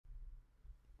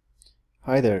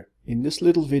Hi there. In this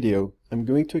little video I'm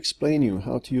going to explain you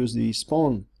how to use the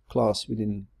spawn class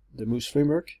within the Moose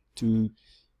framework to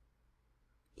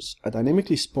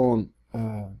dynamically spawn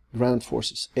ground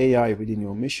forces AI within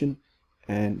your mission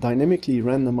and dynamically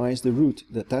randomize the route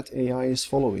that AI is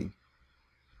following.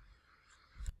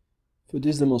 For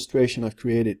this demonstration I've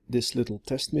created this little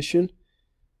test mission.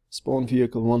 Spawn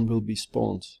vehicle 1 will be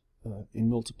spawned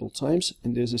in multiple times,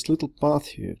 and there's this little path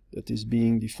here that is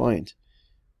being defined,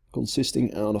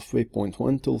 consisting out of waypoint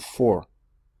 1 till 4.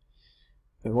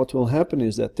 And what will happen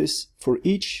is that for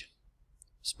each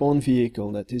spawn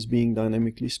vehicle that is being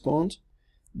dynamically spawned,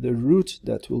 the route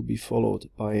that will be followed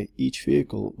by each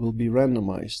vehicle will be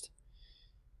randomized.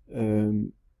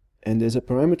 And there's a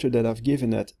parameter that I've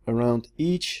given that around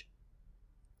each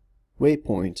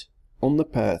waypoint on the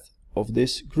path of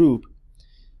this group,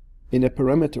 in a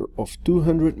parameter of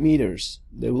 200 meters,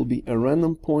 there will be a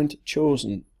random point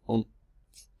chosen on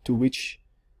each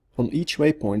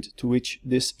waypoint to which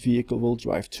this vehicle will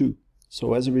drive to.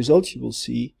 So as a result, you will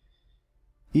see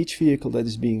each vehicle that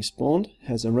is being spawned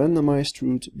has a randomized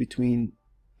route between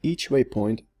each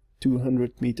waypoint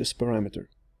 200 meters parameter.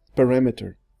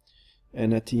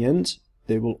 And at the end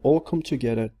they will all come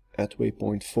together at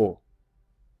waypoint 4.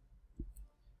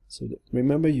 So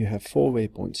remember, you have 4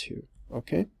 waypoints here.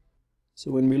 Okay,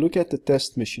 so when we look at the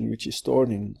test mission, which is stored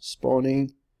in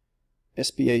spawning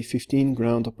SPA-015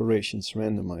 ground operations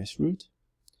randomized route,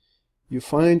 you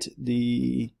find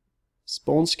the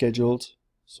spawn scheduled.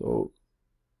 So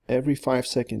every 5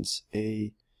 seconds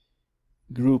a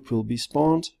group will be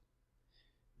spawned.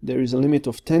 There is a limit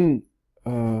of 10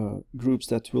 groups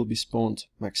that will be spawned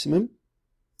maximum.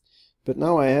 But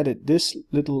now I added this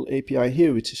little API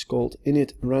here, which is called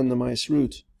init randomize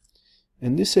route.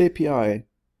 And this API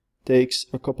takes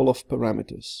a couple of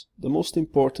parameters. The most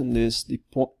important is the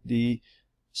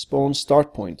spawn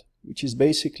start point, which is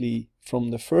basically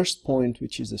from the first point,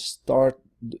 which is the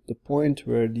point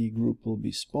where the group will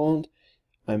be spawned.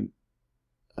 I'm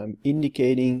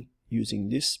indicating, using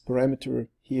this parameter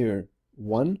here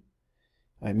 1,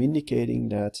 I'm indicating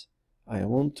that I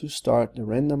want to start the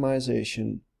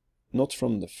randomization not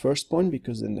from the first point,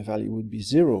 because then the value would be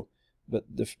 0, but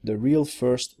the real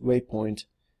first waypoint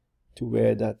to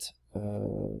where that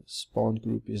spawn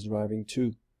group is driving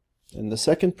to. And the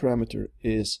second parameter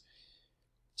is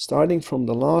starting from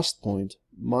the last point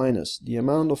minus the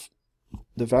amount of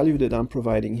the value that I'm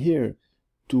providing here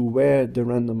to where the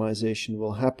randomization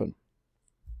will happen.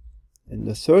 And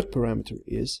the third parameter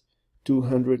is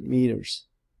 200 meters.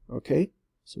 Okay,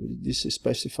 so this is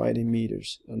specified in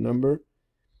meters, a number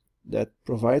that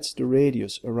provides the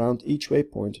radius around each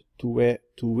waypoint to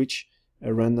which a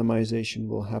randomization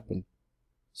will happen.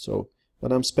 So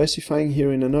what I'm specifying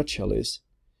here in a nutshell is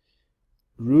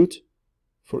route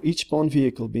for each spawn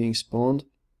vehicle being spawned,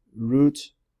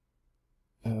 randomize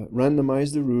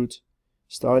the route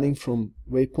starting from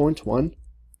waypoint 1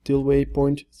 till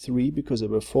waypoint 3, because there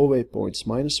were 4 waypoints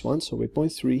minus 1, so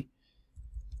waypoint 3,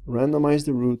 randomize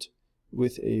the route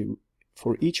with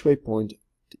for each waypoint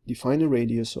define a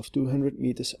radius of 200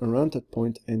 meters around that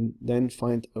point, and then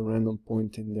find a random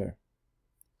point in there.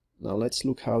 Now let's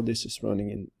look how this is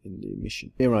running in the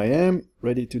mission. Here I am,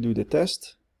 ready to do the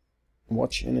test.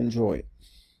 Watch and enjoy.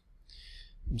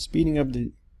 I'm speeding up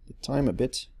the time a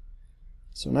bit.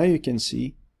 So now you can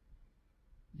see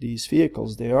these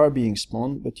vehicles, they are being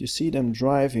spawned, but you see them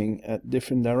driving at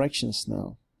different directions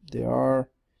now. They are,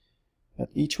 at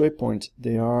each waypoint,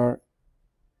 they are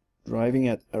driving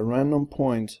at a random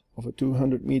point of a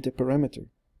 200 meter parameter.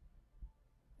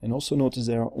 And also notice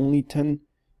there are only 10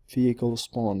 vehicles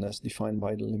spawned as defined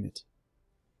by the limit.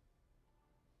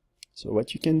 So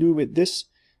what you can do with this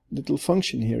little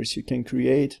function here is you can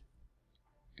create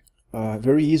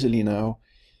very easily now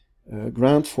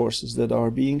ground forces that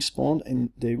are being spawned, and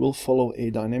they will follow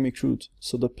a dynamic route.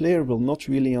 So the player will not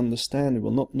really understand, will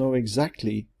not know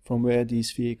exactly from where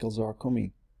these vehicles are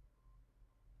coming.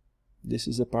 This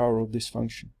is the power of this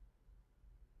function.